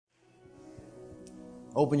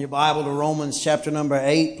Open your Bible to Romans chapter number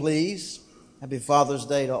 8, please. Happy Father's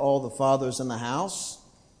Day to all the fathers in the house.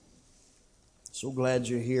 So glad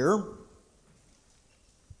you're here.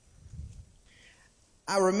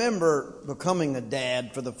 I remember becoming a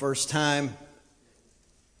dad for the first time.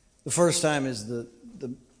 The first time is the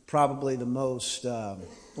probably the most,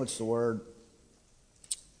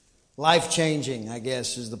 life-changing, I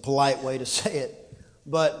guess, is the polite way to say it.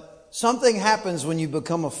 But something happens when you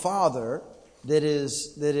become a father that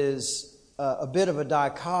is a bit of a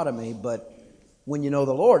dichotomy, but when you know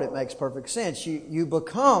the Lord, it makes perfect sense. You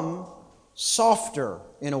become softer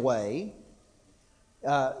in a way.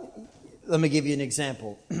 Let me give you an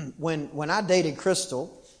example. When I dated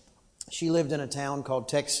Crystal, she lived in a town called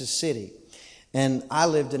Texas City, and I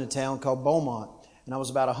lived in a town called Beaumont, and I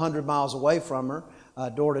was about 100 miles away from her,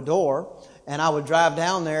 door to door. And I would drive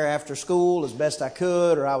down there after school as best I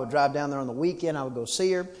could, or I would drive down there on the weekend. I would go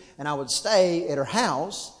see her, and I would stay at her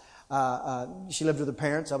house. She lived with her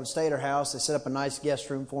parents. I would stay at her house. They set up a nice guest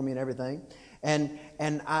room for me and everything. And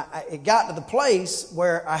it got to the place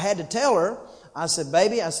where I had to tell her, I said,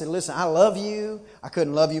 baby, listen, I love you. I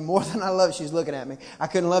couldn't love you more than I love you. She's looking at me. I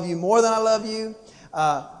couldn't love you more than I love you.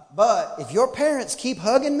 But if your parents keep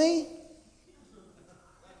hugging me,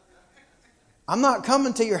 I'm not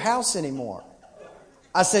coming to your house anymore.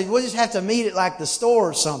 I said, we'll just have to meet at like the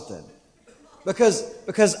store or something. Because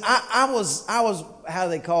I was, how do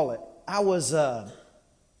they call it? I was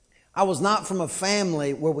not from a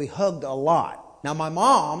family where we hugged a lot. Now my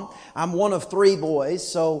mom, I'm one of 3 boys,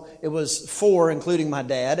 so it was 4 including my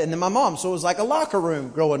dad, and then my mom. So it was like a locker room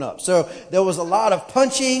growing up. So there was a lot of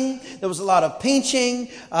punching, there was a lot of pinching,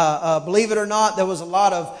 believe it or not, there was a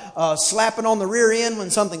lot of slapping on the rear end when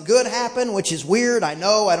something good happened, which is weird, I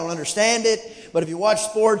know, I don't understand it. But if you watch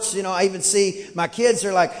sports, I even see my kids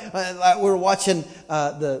are like we were watching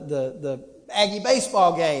the Aggie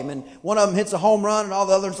baseball game, and one of them hits a home run, and all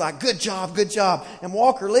the others like, good job, good job. And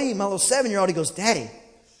Walker Lee, my little 7-year-old, he goes, Daddy,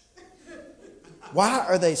 why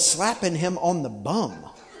are they slapping him on the bum?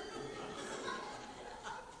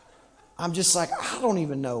 I'm just like, I don't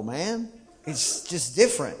even know, man. It's just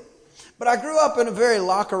different. But I grew up in a very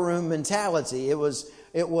locker room mentality. There was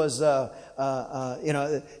a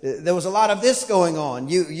lot of this going on.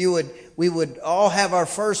 We would all have our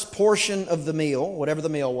first portion of the meal, whatever the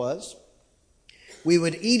meal was. We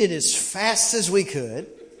would eat it as fast as we could.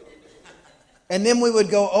 And then we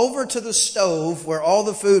would go over to the stove where all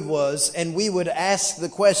the food was, and we would ask the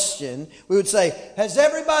question. We would say, has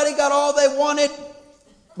everybody got all they wanted?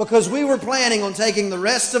 Because we were planning on taking the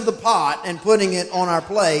rest of the pot and putting it on our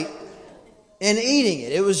plate and eating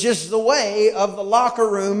it. It was just the way of the locker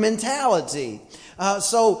room mentality.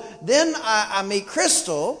 So then I meet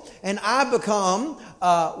Crystal, and I become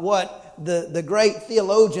what the great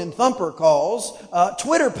theologian Thumper calls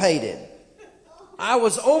Twitter-pated. I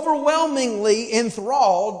was overwhelmingly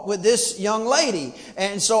enthralled with this young lady.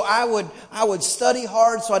 And so I would study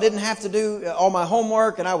hard so I didn't have to do all my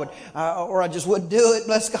homework, and I just wouldn't do it,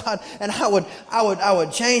 bless God. And I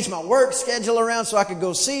would change my work schedule around so I could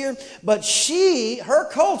go see her. But her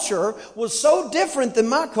culture was so different than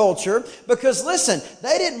my culture, because listen,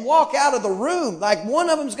 they didn't walk out of the room. Like one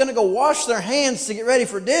of them's going to go wash their hands to get ready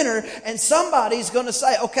for dinner, and somebody's going to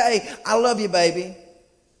say, okay, I love you, baby.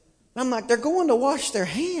 I'm like, they're going to wash their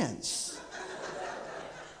hands.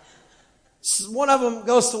 One of them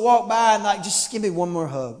goes to walk by and like, just give me one more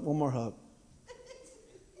hug.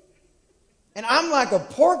 And I'm like a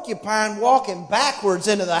porcupine walking backwards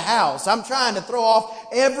into the house. I'm trying to throw off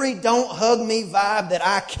every don't hug me vibe that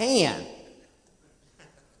I can.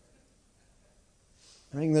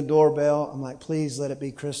 Ring the doorbell. I'm like, please let it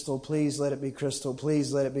be Crystal. Please let it be Crystal.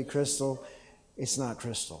 Please let it be Crystal. It's not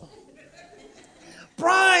Crystal.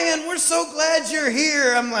 Brian, we're so glad you're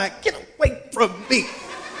here. I'm like, get away from me.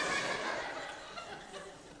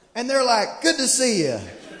 And they're like, good to see you.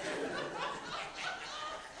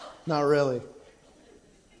 Not really.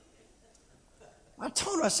 I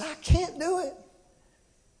told her, I said, I can't do it.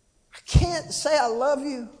 I can't say I love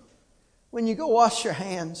you when you go wash your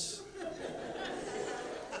hands.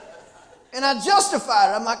 And I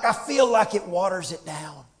justified it. I'm like, I feel like it waters it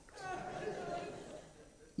down.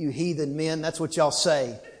 You heathen men, that's what y'all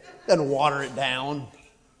say. Doesn't water it down.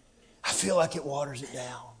 I feel like it waters it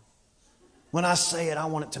down. When I say it, I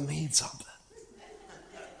want it to mean something.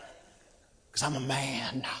 Because I'm a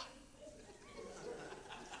man.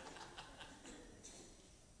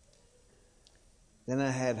 Then I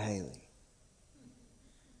had Haley.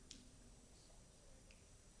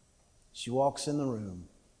 She walks in the room.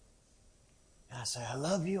 And I say, I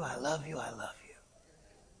love you, I love you, I love you.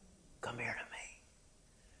 Come here to me.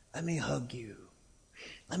 Let me hug you.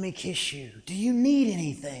 Let me kiss you. Do you need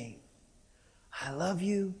anything? I love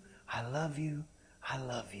you. I love you. I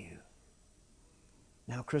love you.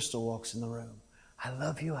 Now Crystal walks in the room. I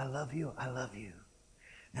love you. I love you. I love you.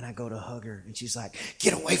 And I go to hug her, and she's like,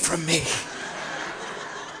 get away from me.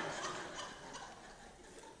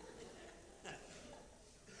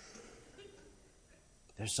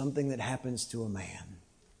 There's something that happens to a man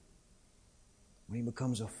when he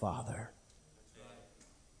becomes a father.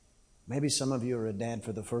 Maybe some of you are a dad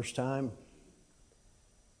for the first time.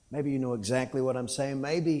 Maybe you know exactly what I'm saying.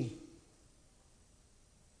 Maybe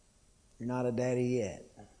you're not a daddy yet.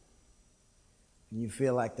 And you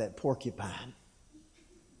feel like that porcupine.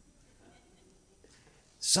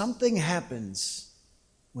 Something happens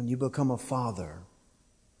when you become a father,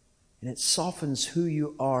 and it softens who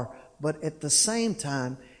you are, but at the same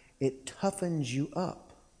time, it toughens you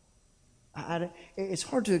up. It's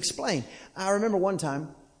hard to explain. I remember one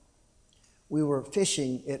time we were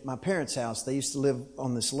fishing at my parents' house. They used to live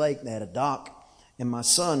on this lake. They had a dock, and my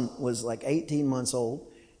son was like 18 months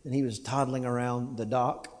old, and he was toddling around the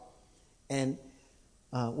dock. And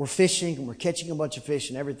we're fishing, and we're catching a bunch of fish,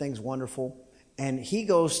 and everything's wonderful. And he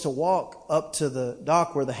goes to walk up to the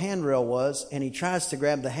dock where the handrail was, and he tries to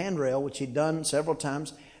grab the handrail, which he'd done several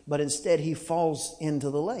times, but instead he falls into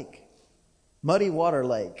the lake. Muddy water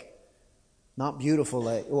lake. Not beautiful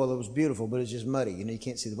lake. Well, it was beautiful, but it's just muddy. You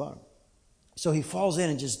can't see the bottom. So he falls in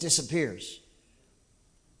and just disappears.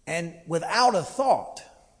 And without a thought,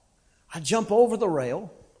 I jump over the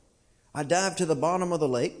rail. I dive to the bottom of the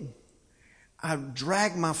lake. I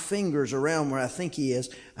drag my fingers around where I think he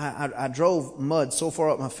is. I drove mud so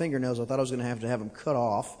far up my fingernails I thought I was going to have them cut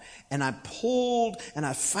off. And I pulled and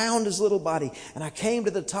I found his little body. And I came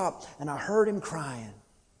to the top and I heard him crying.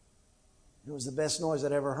 It was the best noise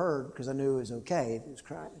I'd ever heard because I knew it was okay if he was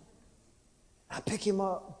crying. I pick him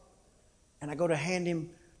up and I go to hand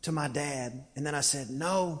him to my dad. And then I said,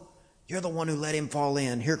 no, you're the one who let him fall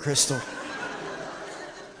in. Here, Crystal.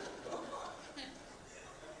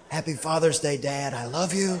 Happy Father's Day, Dad. I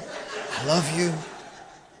love you. I love you.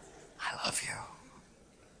 I love you.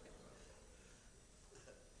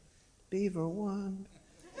 Beaver one.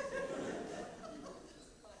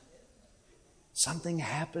 Something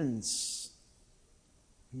happens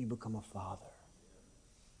when you become a father.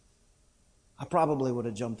 I probably would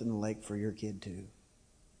have jumped in the lake for your kid too.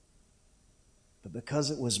 But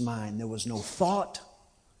because it was mine, there was no thought.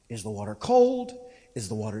 Is the water cold? Is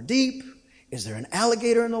the water deep? Is there an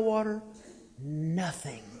alligator in the water?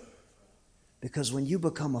 Nothing. Because when you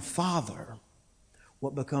become a father,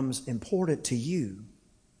 what becomes important to you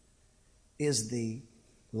is the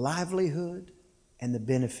livelihood and the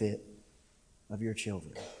benefit of your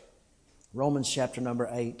children. Romans chapter number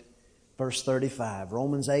 8, verse 35.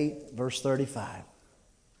 Romans 8, verse 35.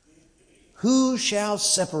 Who shall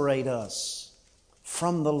separate us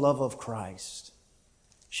from the love of Christ?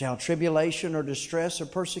 Shall tribulation or distress or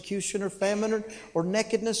persecution or famine or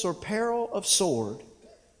nakedness or peril of sword?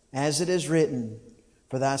 As it is written,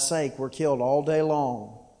 for thy sake we're killed all day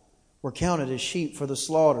long. We're counted as sheep for the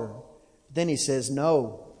slaughter. Then he says,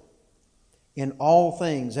 no. In all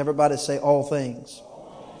things, everybody say all things.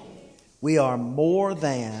 We are more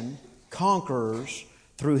than conquerors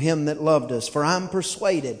through him that loved us. For I'm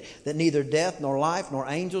persuaded that neither death, nor life, nor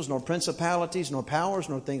angels, nor principalities, nor powers,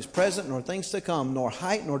 nor things present, nor things to come, nor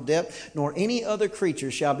height, nor depth, nor any other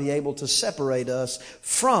creature shall be able to separate us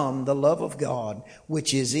from the love of God,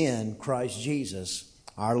 which is in Christ Jesus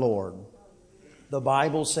our Lord. The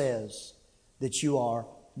Bible says that you are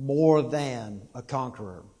more than a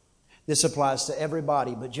conqueror. This applies to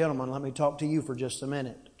everybody, but gentlemen, let me talk to you for just a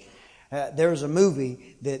minute. There's a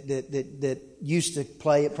movie that used to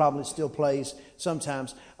play, it probably still plays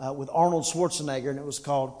sometimes, with Arnold Schwarzenegger, and it was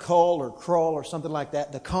called Cull or Krull or something like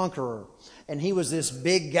that, The Conqueror. And he was this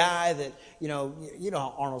big guy that, you know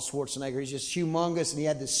Arnold Schwarzenegger, he's just humongous, and he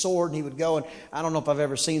had this sword, and he would go, and I don't know if I've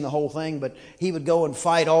ever seen the whole thing, but he would go and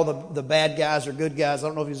fight all the bad guys or good guys. I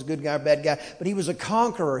don't know if he was a good guy or bad guy, but he was a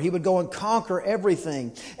conqueror. He would go and conquer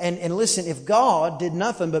everything. And listen, if God did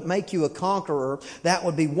nothing but make you a conqueror, that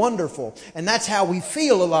would be wonderful. And that's how we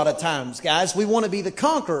feel a lot of times, guys. We want to be the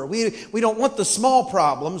conqueror. We don't want the small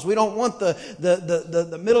problems. We don't want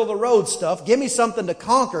the middle of the road stuff. Give me something to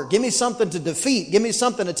conquer. Give me something to defeat. Give me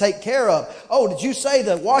something to take care of. Oh, did you say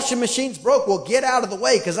the washing machine's broke? Well, get out of the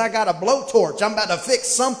way because I got a blowtorch. I'm about to fix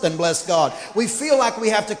something, bless God. We feel like we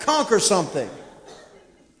have to conquer something.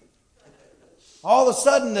 All of a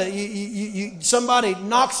sudden, somebody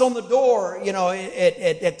knocks on the door,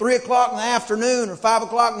 at 3 o'clock in the afternoon or 5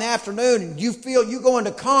 o'clock in the afternoon, and you feel you go into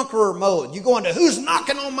conqueror mode. You go into, who's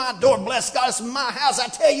knocking on my door? Bless God, it's my house. I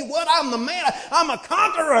tell you what, I'm the man. I'm a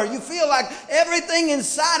conqueror. You feel like everything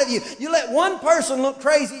inside of you. You let one person look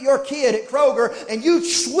crazy, your kid at Kroger, and you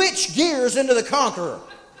switch gears into the conqueror.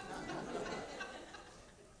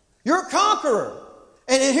 You're a conqueror.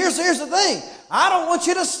 And here's the thing. I don't want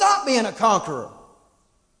you to stop being a conqueror.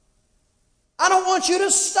 I don't want you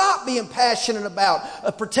to stop being passionate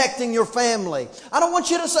about protecting your family. I don't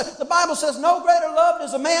want you to say, the Bible says, no greater love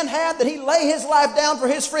does a man have that he lay his life down for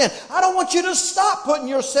his friend. I don't want you to stop putting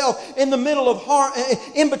yourself in the middle of harm,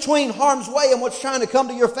 in between harm's way and what's trying to come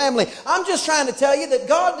to your family. I'm just trying to tell you that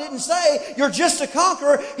God didn't say you're just a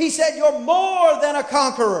conqueror. He said you're more than a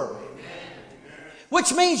conqueror.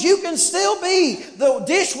 Which means you can still be the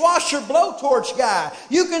dishwasher blowtorch guy.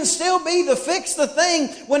 You can still be the fix the thing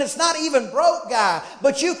when it's not even broke guy.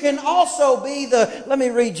 But you can also be the, let me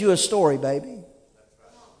read you a story, baby.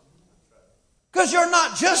 Because you're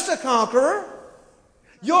not just a conqueror.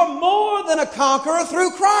 You're more than a conqueror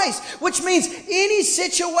through Christ. Which means any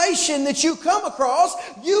situation that you come across,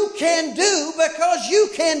 you can do because you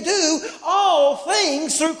can do all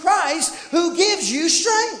things through Christ who gives you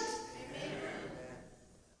strength.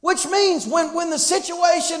 Which means when the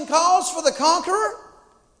situation calls for the conqueror,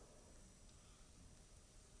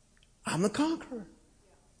 I'm the conqueror.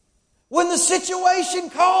 When the situation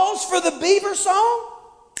calls for the beaver song,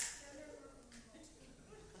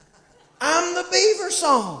 I'm the beaver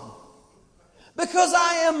song. Because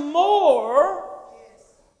I am more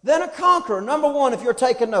than a conqueror. Number one, if you're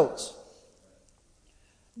taking notes,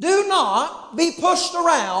 do not be pushed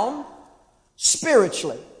around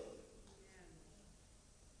spiritually.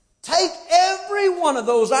 Take every one of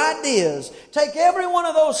those ideas, take every one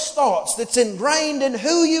of those thoughts that's ingrained in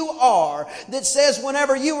who you are, that says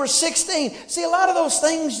whenever you were 16. See, a lot of those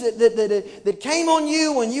things that came on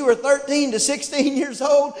you when you were 13 to 16 years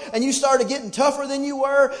old and you started getting tougher than you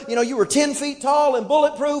were. You were 10 feet tall and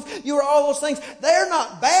bulletproof. You were all those things. They're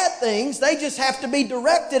not bad things. They just have to be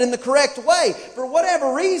directed in the correct way. For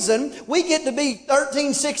whatever reason, we get to be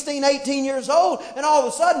 13, 16, 18 years old and all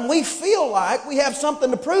of a sudden we feel like we have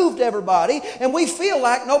something to prove to everybody, and we feel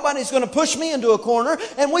like nobody's going to push me into a corner,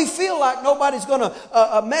 and we feel like nobody's going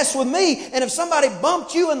to mess with me. And if somebody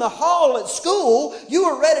bumped you in the hall at school, you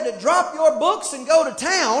were ready to drop your books and go to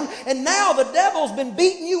town, and now the devil's been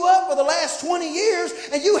beating you up for the last 20 years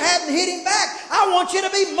and you hadn't hit him back. I want you to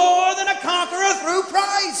be more than a conqueror through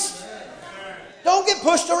Christ. Don't get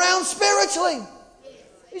pushed around spiritually.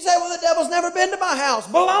 You say, well, the devil's never been to my house.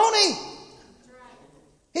 Baloney.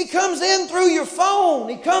 He comes in through your phone.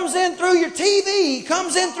 He comes in through your TV. He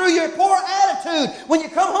comes in through your poor attitude when you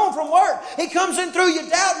come home from work. He comes in through your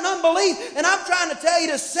doubt and unbelief. And I'm trying to tell you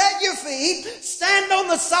to set your feet, stand on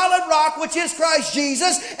the solid rock, which is Christ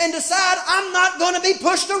Jesus, and decide I'm not going to be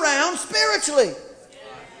pushed around spiritually.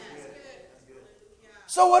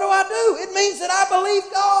 So what do? It means that I believe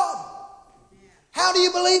God. How do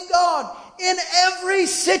you believe God? In every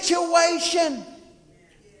situation.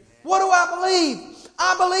 What do I believe?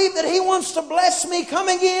 I believe that He wants to bless me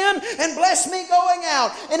coming in and bless me going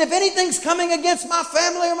out. And if anything's coming against my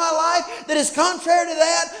family or my life that is contrary to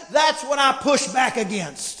that, that's what I push back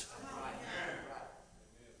against.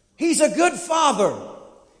 He's a good Father.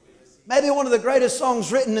 Maybe one of the greatest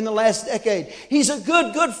songs written in the last decade. He's a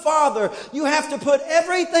good, good Father. You have to put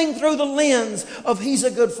everything through the lens of He's a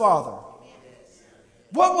good Father.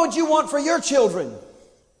 What would you want for your children?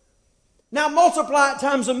 Now multiply it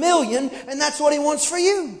times 1,000,000, and that's what He wants for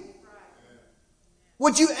you.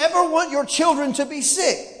 Would you ever want your children to be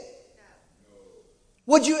sick?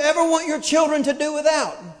 Would you ever want your children to do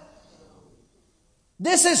without?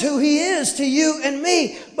 This is who He is to you and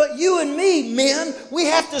me. But you and me, men, we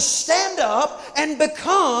have to stand up and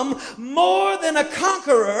become more than a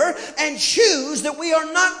conqueror and choose that we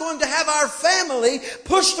are not going to have our family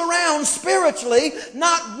pushed around spiritually,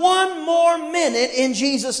 not one more minute, in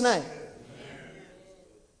Jesus' name.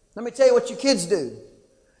 Let me tell you what your kids do.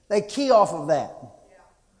 They key off of that.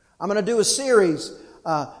 I'm going to do a series,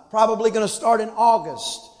 probably going to start in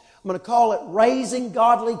August. I'm going to call it Raising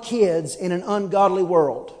Godly Kids in an Ungodly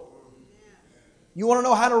World. You want to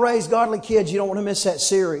know how to raise godly kids, you don't want to miss that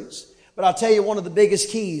series. But I'll tell you one of the biggest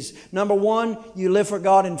keys. Number one, you live for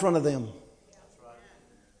God in front of them.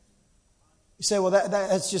 You say, well,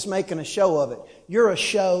 that's just making a show of it. You're a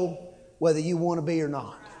show whether you want to be or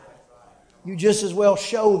not. You just as well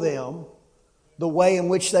show them the way in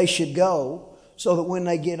which they should go so that when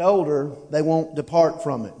they get older, they won't depart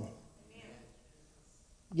from it.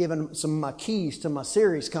 giving some of my keys to my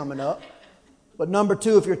series coming up. But number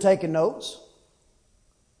 2, if you're taking notes,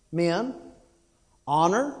 men,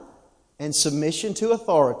 honor and submission to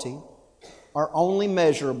authority are only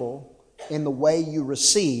measurable in the way you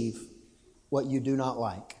receive what you do not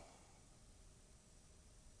like.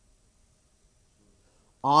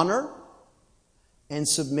 Honor and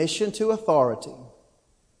submission to authority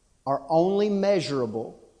are only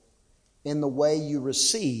measurable in the way you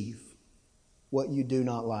receive what you do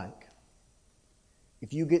not like.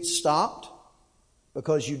 If you get stopped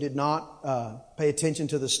because you did not pay attention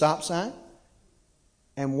to the stop sign,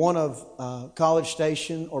 and one of College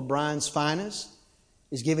Station or Brian's Finest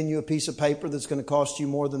is giving you a piece of paper that's going to cost you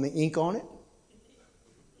more than the ink on it,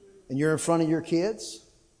 and you're in front of your kids,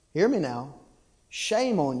 hear me now,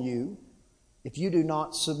 shame on you if you do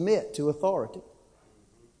not submit to authority.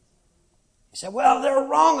 You say, well, they're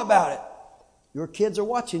wrong about it. Your kids are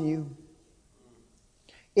watching you.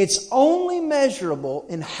 It's only measurable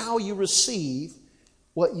in how you receive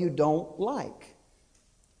what you don't like.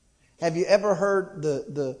 Have you ever heard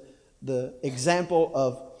the example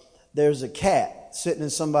of there's a cat sitting in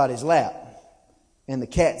somebody's lap and the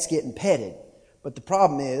cat's getting petted, but the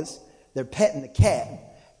problem is they're petting the cat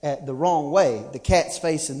at the wrong way. The cat's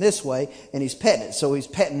facing this way and he's petting it, so he's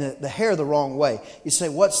petting the hair the wrong way. You say,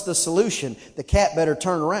 what's the solution? The cat better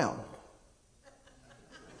turn around.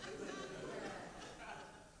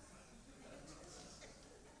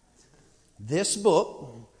 This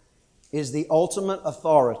book is the ultimate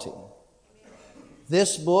authority.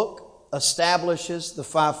 This book establishes the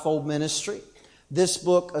fivefold ministry. This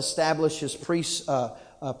book establishes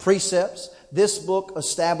precepts. This book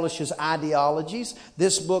establishes ideologies.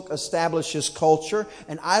 This book establishes culture.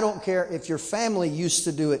 And I don't care if your family used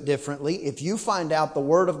to do it differently. If you find out the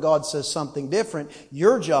Word of God says something different,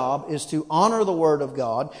 your job is to honor the Word of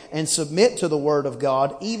God and submit to the Word of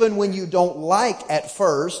God, even when you don't like at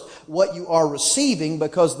first what you are receiving,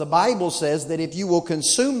 because the Bible says that if you will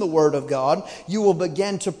consume the Word of God, you will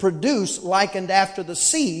begin to produce likened after the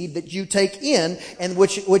seed that you take in, and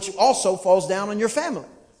which also falls down on your family.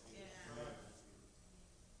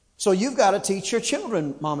 So you've got to teach your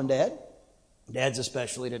children, mom and dad, dads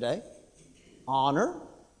especially today, honor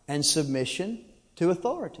and submission to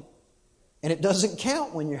authority. And it doesn't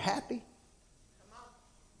count when you're happy.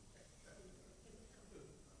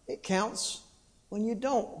 It counts when you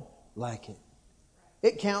don't like it.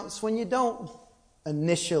 It counts when you don't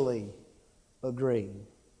initially agree.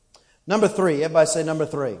 Number 3, everybody say number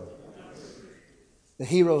 3. The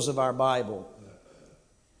heroes of our Bible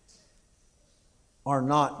are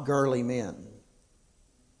not girly men.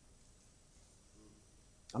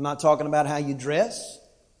 I'm not talking about how you dress.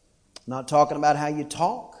 I'm not talking about how you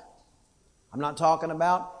talk. I'm not talking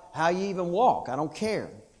about how you even walk. I don't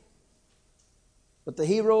care. But the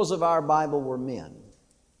heroes of our Bible were men.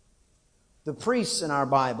 The priests in our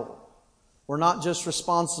Bible were not just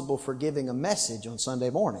responsible for giving a message on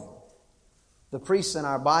Sunday morning. The priests in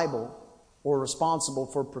our Bible were responsible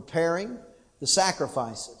for preparing the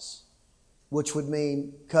sacrifices, which would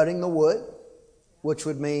mean cutting the wood, which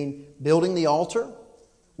would mean building the altar,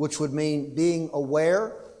 which would mean being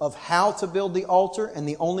aware of how to build the altar. And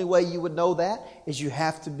the only way you would know that is you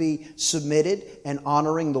have to be submitted and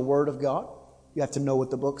honoring the Word of God. You have to know what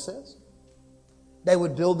the book says. They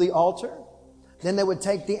would build the altar. Then they would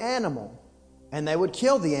take the animal and they would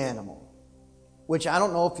kill the animal, which I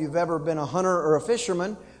don't know if you've ever been a hunter or a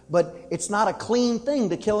fisherman, but it's not a clean thing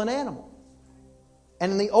to kill an animal.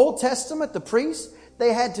 And in the Old Testament, the priests,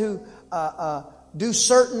 they had to do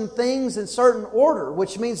certain things in certain order,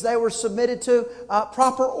 which means they were submitted to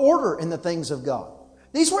proper order in the things of God.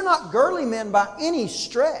 These were not girly men by any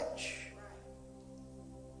stretch.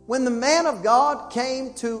 When the man of God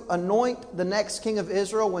came to anoint the next king of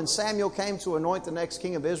Israel, when Samuel came to anoint the next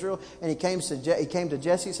king of Israel, and he came to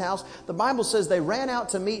Jesse's house, the Bible says they ran out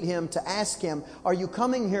to meet him to ask him, "Are you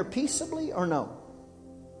coming here peaceably or no?"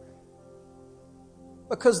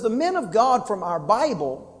 Because the men of God from our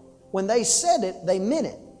Bible, when they said it, they meant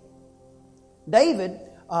it. David,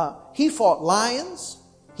 he fought lions.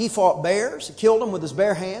 He fought bears. He killed them with his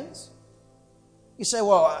bare hands. You say,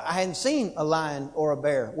 well, I hadn't seen a lion or a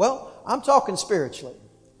bear. Well, I'm talking spiritually.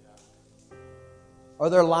 Are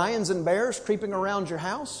there lions and bears creeping around your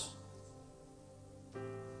house?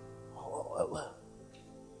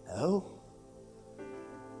 No.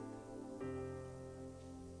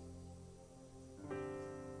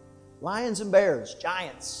 Lions and bears,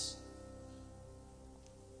 giants.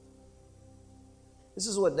 This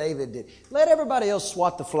is what David did. Let everybody else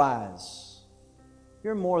swat the flies.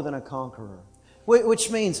 You're more than a conqueror. Which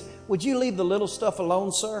means, would you leave the little stuff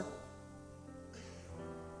alone, sir?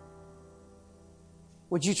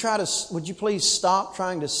 Would you please stop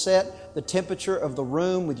trying to set the temperature of the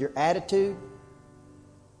room with your attitude?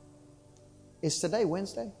 Is today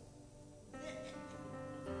Wednesday?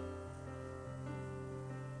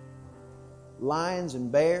 Lions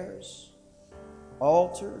and bears,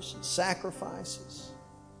 altars and sacrifices.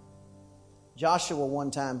 Joshua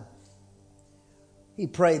one time, he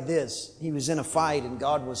prayed this. He was in a fight and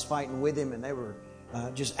God was fighting with him and they were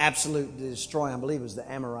just absolutely destroying. I believe it was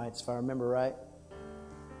the Amorites, if I remember right.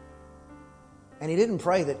 And he didn't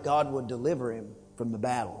pray that God would deliver him from the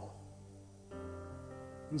battle.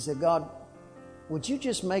 He said, God, would you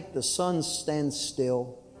just make the sun stand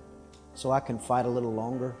still so I can fight a little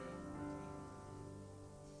longer?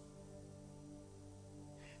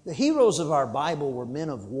 The heroes of our Bible were men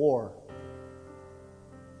of war.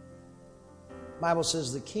 The Bible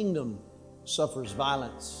says the kingdom suffers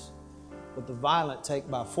violence, but the violent take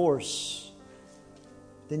by force.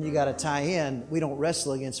 Then you got to tie in, we don't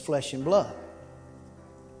wrestle against flesh and blood.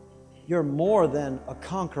 You're more than a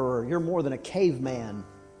conqueror. You're more than a caveman.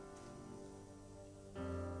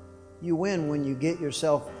 You win when you get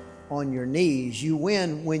yourself on your knees. You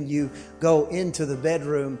win when you go into the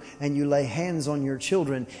bedroom and you lay hands on your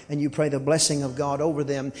children and you pray the blessing of God over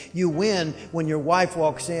them. You win when your wife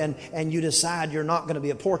walks in and you decide you're not going to be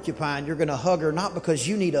a porcupine. You're going to hug her, not because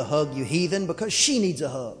you need a hug, you heathen, because she needs a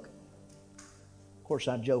hug. Of course,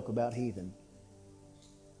 I joke about heathen.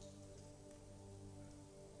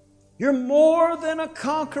 You're more than a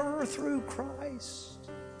conqueror through Christ.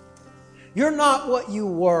 You're not what you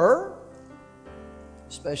were,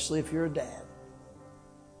 especially if you're a dad.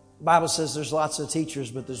 The Bible says there's lots of teachers,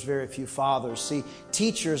 but there's very few fathers. See,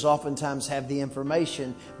 teachers oftentimes have the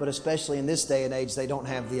information, but especially in this day and age, they don't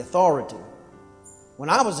have the authority. When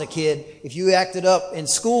I was a kid, if you acted up in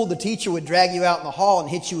school, the teacher would drag you out in the hall and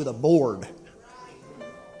hit you with a board.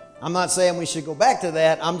 I'm not saying we should go back to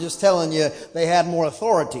that. I'm just telling you they had more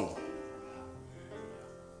authority.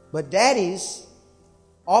 But daddies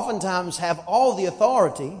oftentimes have all the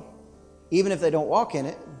authority, even if they don't walk in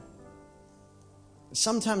it.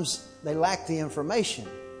 Sometimes they lack the information.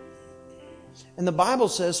 And the Bible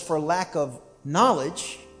says for lack of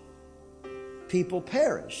knowledge, people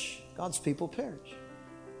perish. God's people perish.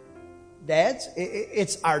 Dads,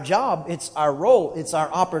 it's our job, it's our role, it's our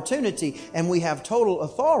opportunity, and we have total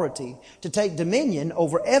authority to take dominion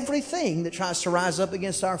over everything that tries to rise up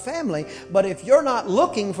against our family. But if you're not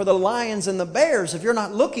looking for the lions and the bears, if you're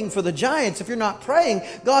not looking for the giants, if you're not praying,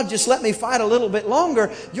 God, just let me fight a little bit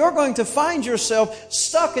longer, you're going to find yourself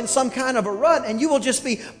stuck in some kind of a rut, and you will just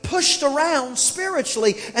be pushed around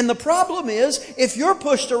spiritually. And the problem is, if you're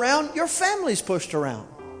pushed around, your family's pushed around.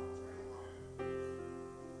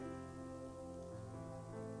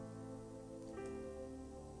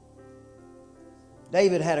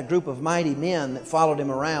 David had a group of mighty men that followed him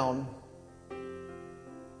around.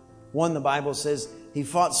 One, the Bible says, he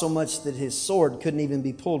fought so much that his sword couldn't even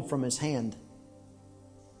be pulled from his hand.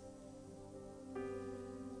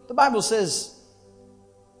 The Bible says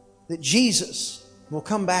that Jesus will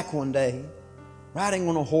come back one day riding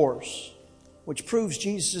on a horse, which proves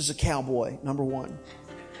Jesus is a cowboy, number one.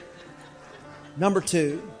 Number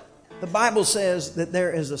two, the Bible says that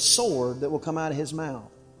there is a sword that will come out of his mouth,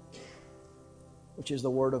 which is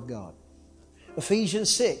the Word of God.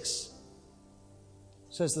 Ephesians 6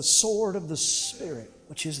 says the sword of the Spirit,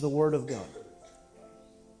 which is the Word of God.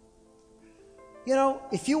 You know,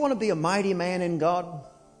 if you want to be a mighty man in God,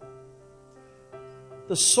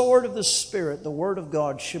 the sword of the Spirit, the Word of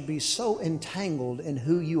God, should be so entangled in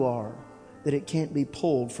who you are that it can't be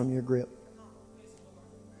pulled from your grip.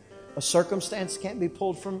 A circumstance can't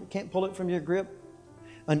pull it from your grip.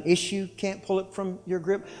 An issue can't pull it from your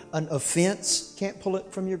grip. An offense can't pull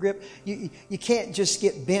it from your grip. You can't just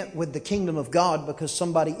get bent with the kingdom of God because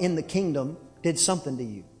somebody in the kingdom did something to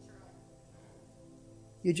you.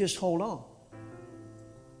 You just hold on.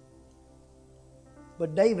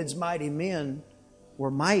 But David's mighty men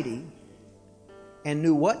were mighty and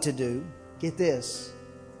knew what to do. Get this,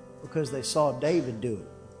 because they saw David do it.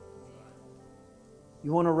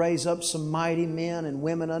 You want to raise up some mighty men and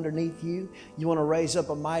women underneath you? You want to raise up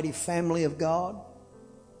a mighty family of God?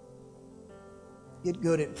 Get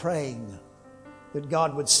good at praying that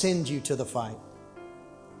God would send you to the fight.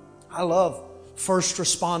 I love first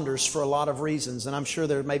responders for a lot of reasons, and I'm sure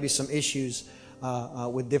there may be some issues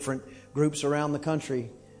with different groups around the country.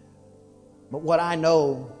 But what I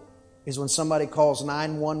know is when somebody calls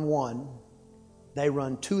 911, they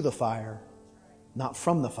run to the fire, not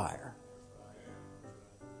from the fire.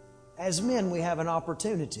 As men, we have an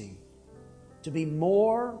opportunity to be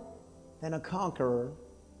more than a conqueror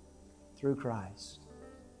through Christ.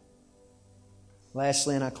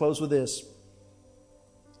 Lastly, and I close with this.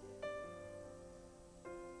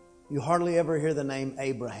 You hardly ever hear the name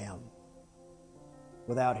Abraham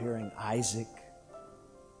without hearing Isaac,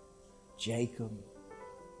 Jacob,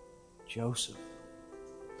 Joseph,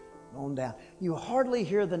 on down. You hardly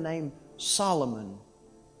hear the name Solomon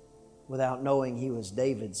without knowing he was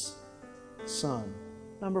David's son.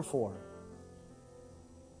 Number 4,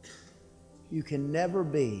 you can never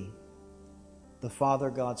be the father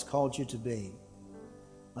God's called you to be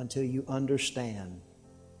until you understand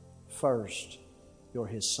first you're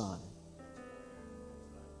His son.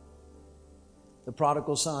 The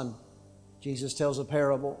prodigal son, Jesus tells a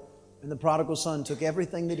parable, and the prodigal son took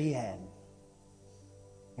everything that he had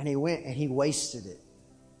and he went and he wasted it.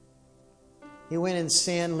 He went in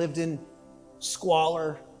sin, lived in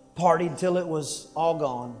squalor, partied till it was all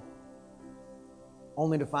gone,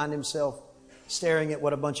 only to find himself staring at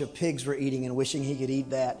what a bunch of pigs were eating and wishing he could eat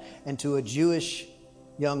that. And to a Jewish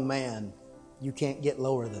young man, you can't get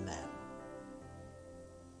lower than that.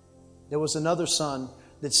 There was another son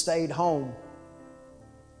that stayed home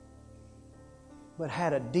but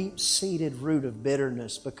had a deep-seated root of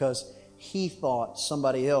bitterness because he thought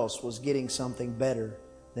somebody else was getting something better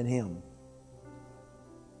than him.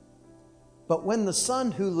 But when the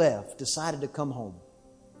son who left decided to come home,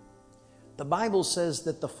 the Bible says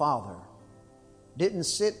that the father didn't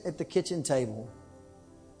sit at the kitchen table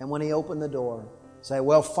and when he opened the door say,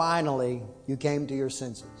 well, finally you came to your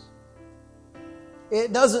senses.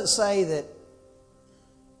 It doesn't say that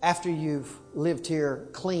after you've lived here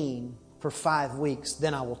clean for 5 weeks,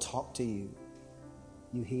 then I will talk to you,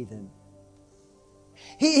 you heathen.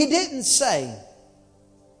 He didn't say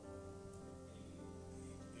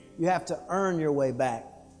you have to earn your way back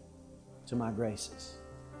to my graces.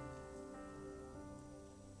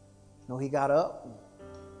 No, he got up,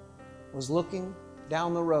 was looking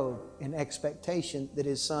down the road in expectation that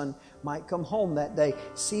his son might come home that day,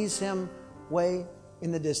 sees him way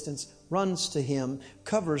in the distance, runs to him,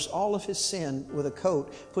 covers all of his sin with a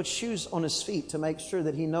coat, puts shoes on his feet to make sure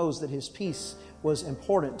that he knows that his peace was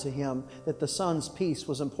important to him, that the son's peace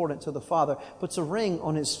was important to the father, puts a ring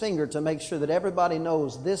on his finger to make sure that everybody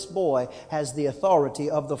knows this boy has the authority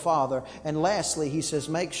of the father. And lastly, he says,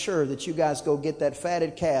 make sure that you guys go get that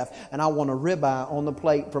fatted calf, and I want a ribeye on the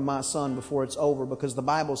plate for my son before it's over, because the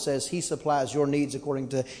Bible says he supplies your needs according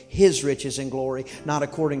to his riches and glory, not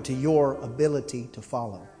according to your ability to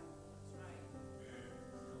follow.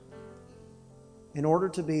 In order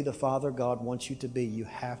to be the father God wants you to be, you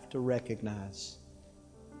have to recognize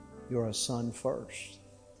you're a son first.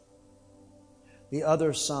 The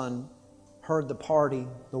other son heard the party,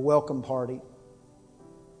 the welcome party.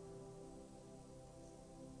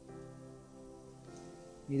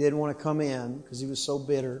 He didn't want to come in because he was so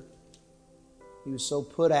bitter. He was so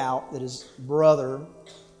put out that his brother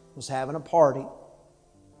was having a party.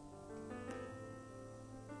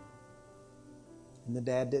 And the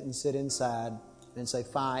dad didn't sit inside and say,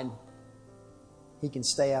 fine, he can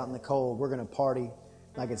stay out in the cold. We're going to party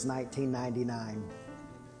like it's 1999.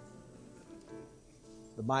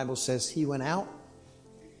 The Bible says he went out.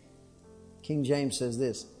 King James says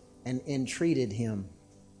this, and entreated him.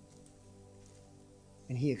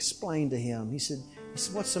 And he explained to him. He said,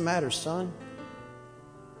 what's the matter, son?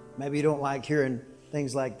 Maybe you don't like hearing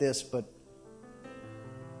things like this, but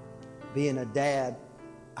being a dad,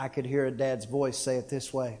 I could hear a dad's voice say it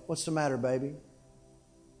this way. What's the matter, baby?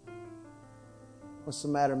 What's the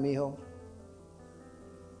matter, mijo?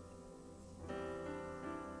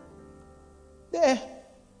 Dad,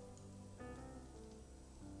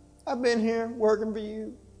 I've been here working for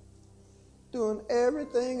you, doing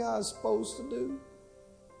everything I was supposed to do.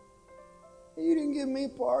 You didn't give me a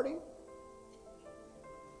party.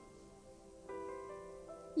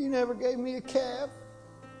 You never gave me a calf.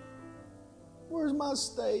 Where's my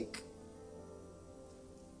steak?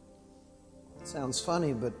 It sounds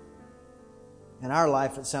funny, but in our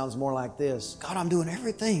life, it sounds more like this. God, I'm doing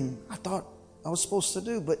everything I thought I was supposed to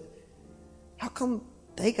do, but how come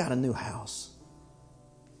they got a new house?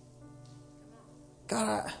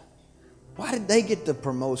 God, why did they get the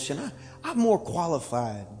promotion? I'm more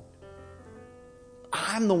qualified.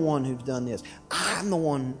 I'm the one who's done this. I'm the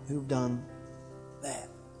one who's done that.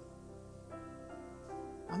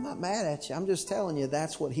 I'm not mad at you. I'm just telling you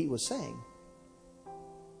that's what he was saying.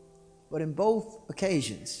 But in both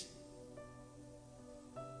occasions,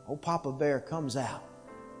 old Papa Bear comes out.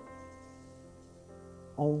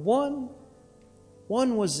 On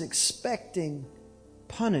one was expecting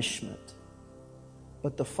punishment,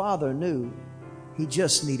 but the father knew he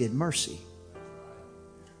just needed mercy.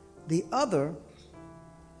 The other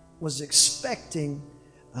was expecting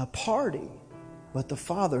a party, But the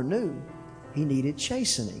Father knew he needed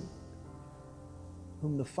chastening.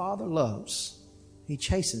 Whom the Father loves, he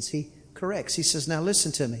chastens, he corrects. He says, now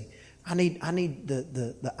listen to me. I need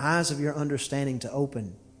the eyes of your understanding to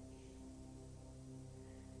open.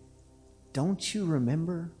 Don't you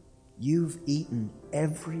remember you've eaten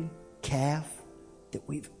every calf that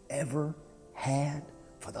we've ever had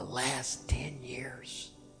for the last 10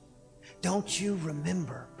 years? Don't you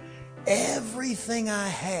remember everything I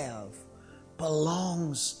have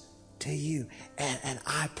belongs to you? And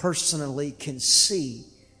I personally can see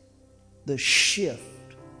the shift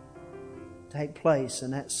take place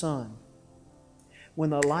in that son. When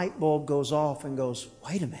the light bulb goes off and goes,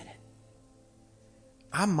 wait a minute.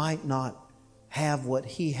 I might not have what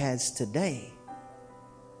he has today,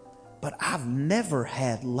 but I've never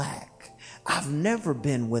had lack. I've never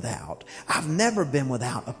been without. I've never been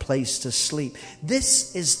without a place to sleep.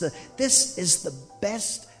 This is the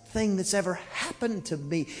best thing that's ever happened to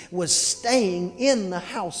me, was staying in the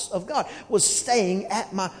house of God, was staying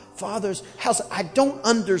at my Father's house. I don't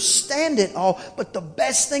understand it all, but the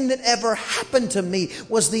best thing that ever happened to me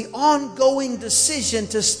was the ongoing decision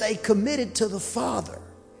to stay committed to the Father.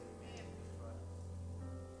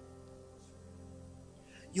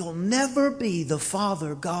 You'll never be the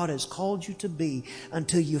father God has called you to be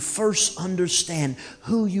until you first understand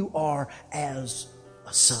who you are as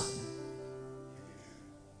a son.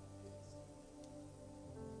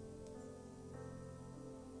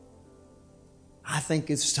 I think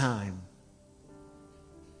it's time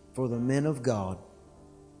for the men of God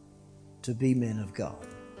to be men of God.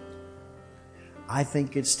 I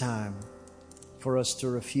think it's time for us to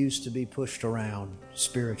refuse to be pushed around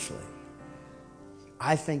spiritually.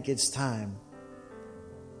 I think it's time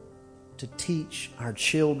to teach our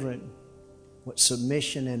children what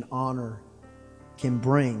submission and honor can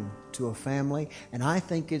bring to a family. And I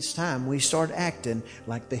think it's time we start acting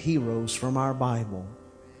like the heroes from our Bible.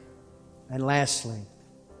 And lastly,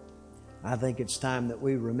 I think it's time that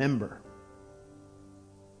we remember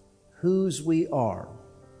whose we are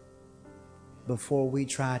before we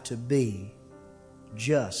try to be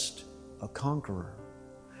just a conqueror.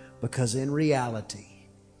 Because in reality,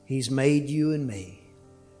 He's made you and me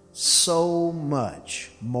so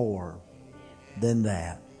much more than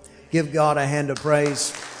that. Give God a hand of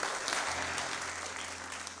praise.